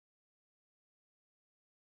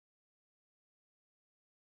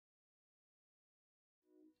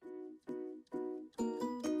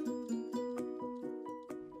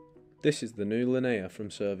This is the new LineA from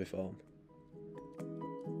Serviform.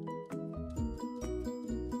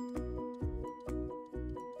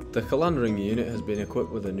 The calandering unit has been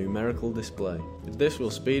equipped with a numerical display. This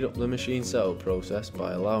will speed up the machine setup process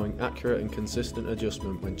by allowing accurate and consistent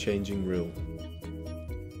adjustment when changing rule.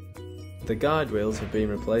 The guide wheels have been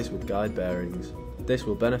replaced with guide bearings. This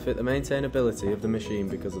will benefit the maintainability of the machine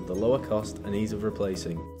because of the lower cost and ease of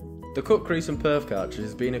replacing. The cut crease and perf cartridge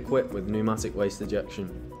has been equipped with pneumatic waste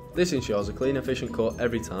ejection. This ensures a clean, efficient cut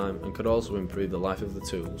every time and could also improve the life of the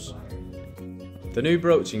tools. The new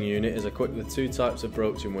broaching unit is equipped with two types of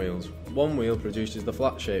broaching wheels. One wheel produces the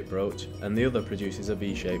flat-shaped broach and the other produces a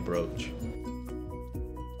V-shaped broach.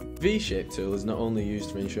 The V-shaped tool is not only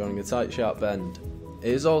used for ensuring a tight, sharp bend, it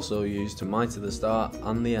is also used to mitre the start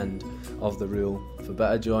and the end of the rule for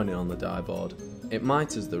better joining on the die board. It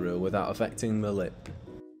miters the rule without affecting the lip.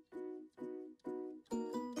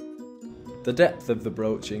 The depth of the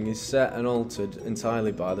broaching is set and altered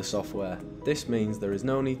entirely by the software. This means there is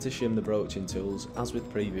no need to shim the broaching tools as with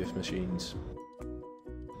previous machines.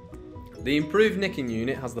 The improved nicking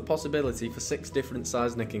unit has the possibility for 6 different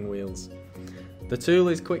size nicking wheels. The tool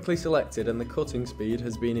is quickly selected and the cutting speed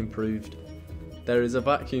has been improved. There is a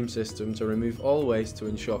vacuum system to remove all waste to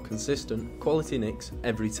ensure consistent, quality nicks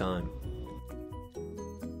every time.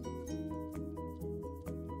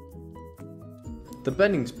 The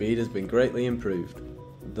bending speed has been greatly improved.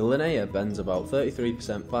 The LineA bends about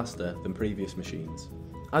 33% faster than previous machines.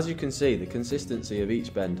 As you can see, the consistency of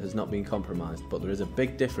each bend has not been compromised, but there is a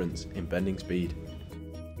big difference in bending speed.